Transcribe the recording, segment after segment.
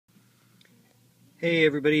Hey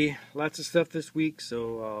everybody, lots of stuff this week,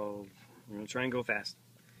 so I'm going to try and go fast.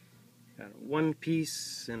 Got a One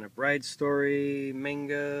Piece and a Bride Story,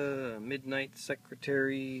 manga, a Midnight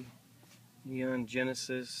Secretary, Neon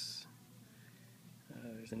Genesis,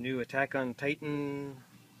 there's a new Attack on Titan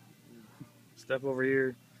stuff over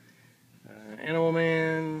here, Animal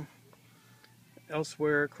Man,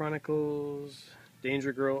 Elsewhere Chronicles,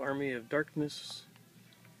 Danger Girl Army of Darkness,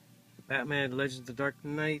 Batman Legends of the Dark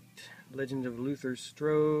Knight, Legend of Luther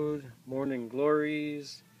Strode, Morning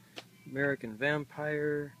Glories, American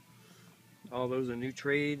Vampire. All those are new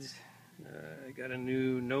trades. I got a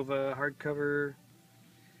new Nova hardcover.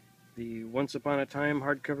 The Once Upon a Time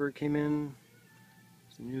hardcover came in.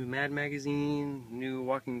 It's a new Mad Magazine, new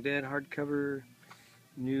Walking Dead hardcover,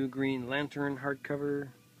 new Green Lantern hardcover,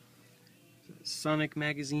 Sonic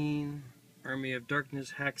Magazine, Army of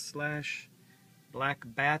Darkness Hack Slash, Black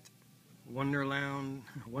Bat, Wonderland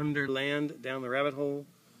Down the Rabbit Hole,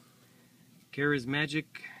 Kara's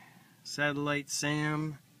Magic, Satellite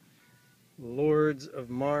Sam, Lords of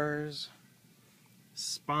Mars,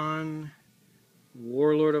 Spawn,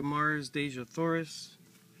 Warlord of Mars, Deja Thoris,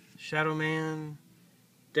 Shadow Man,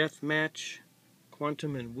 Deathmatch,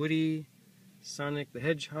 Quantum and Woody, Sonic the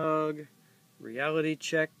Hedgehog, Reality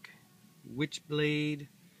Check, Witchblade,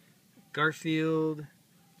 Garfield,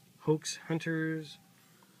 Hoax Hunters,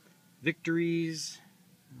 Victories,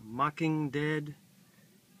 Mocking Dead,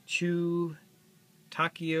 Chew,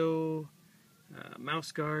 Takio,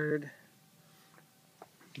 Mouse Guard,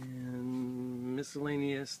 and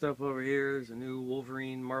miscellaneous stuff over here. There's a new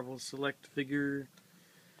Wolverine Marvel Select figure.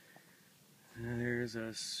 There's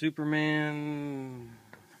a Superman,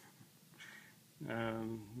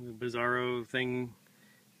 Bizarro thing,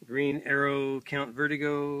 Green Arrow, Count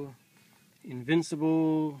Vertigo,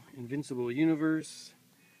 Invincible Universe,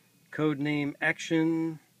 Codename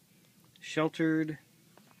Action, Sheltered,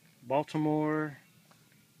 Baltimore,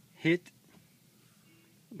 Hit,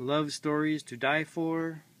 Love Stories to Die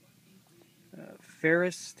For,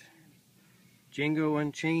 Fairest, Django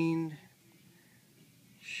Unchained,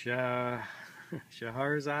 Shahrazad,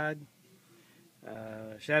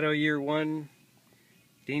 Shadow Year 1,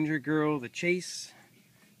 Danger Girl The Chase,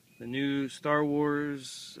 the new Star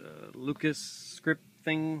Wars Lucas script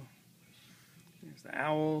thing. There's the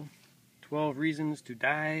Owl, 12 Reasons to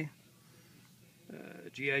Die,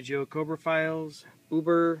 G.I. Joe Cobra Files,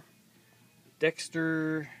 Uber,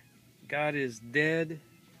 Dexter, God is Dead,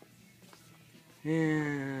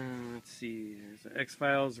 and let's see, there's an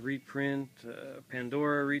X-Files reprint,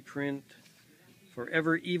 Pandora reprint,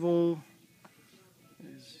 Forever Evil,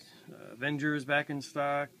 there's Avengers back in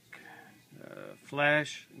stock,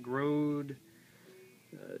 Flash, Grodd,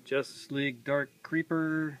 Justice League Dark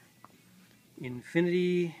Creeper,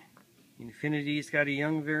 Infinity Scotty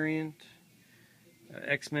Young variant,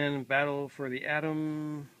 X-Men Battle for the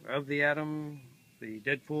Atom, the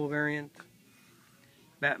Deadpool variant,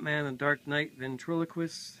 Batman and Dark Knight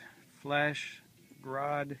Ventriloquist, Flash,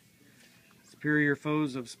 Grodd, Superior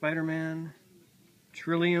Foes of Spider-Man,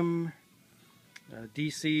 Trillium,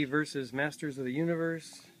 DC vs. Masters of the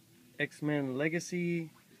Universe, X-Men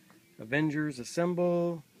Legacy, Avengers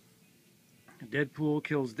Assemble, Deadpool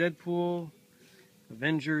Kills Deadpool,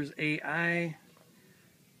 Avengers AI,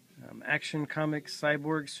 Action Comics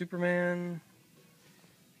Cyborg Superman,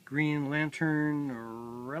 Green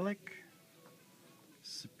Lantern Relic,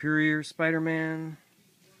 Superior Spider-Man,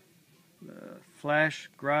 Flash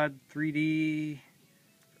Grodd 3D,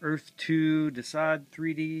 Earth 2 Desaad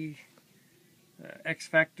 3D,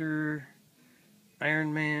 X-Factor,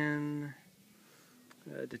 Iron Man,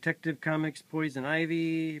 Detective Comics Poison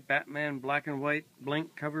Ivy, Batman Black and White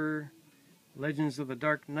blank cover, Legends of the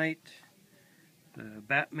Dark Knight,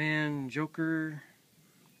 Batman Joker,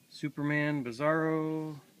 Superman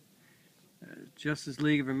Bizarro, Justice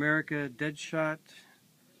League of America Deadshot,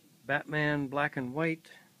 Batman Black and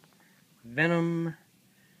White, Venom,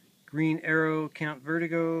 Green Arrow Count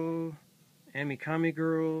Vertigo, Amikami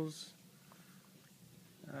Girls,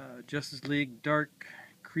 Justice League Dark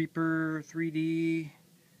Creeper 3D,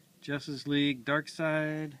 Justice League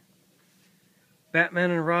Darkseid,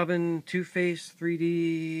 Batman and Robin Two-Face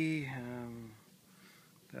 3D,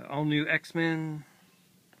 the all-new X-Men,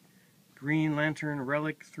 Green Lantern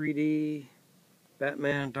Relic 3D,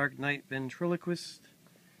 Batman Dark Knight Ventriloquist,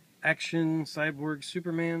 Action Cyborg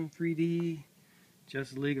Superman 3D,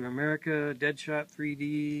 Justice League of America Deadshot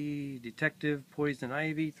 3D, Detective Poison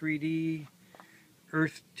Ivy 3D,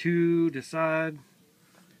 Earth 2 Desaad,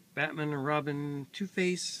 Batman and Robin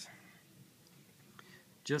Two-Face,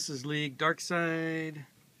 Justice League Darkseid,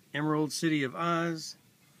 Emerald City of Oz,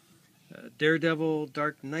 Daredevil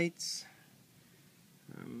Dark Knights,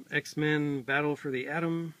 X-Men Battle for the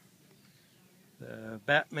Atom, the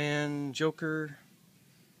Batman Joker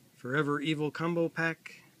Forever Evil Combo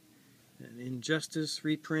Pack, an Injustice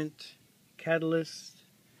reprint, Catalyst,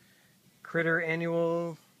 Critter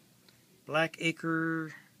Annual, Black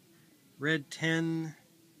Acre, Red 10,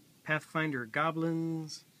 Pathfinder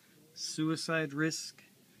Goblins, Suicide Risk,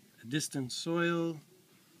 A Distant Soil,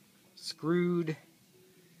 Screwed,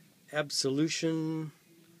 Absolution,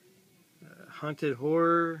 Haunted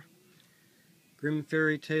Horror, Grim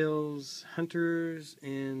Fairy Tales, Hunters,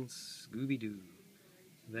 and Scooby-Doo.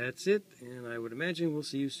 That's it, and I would imagine we'll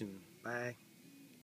see you soon. Bye.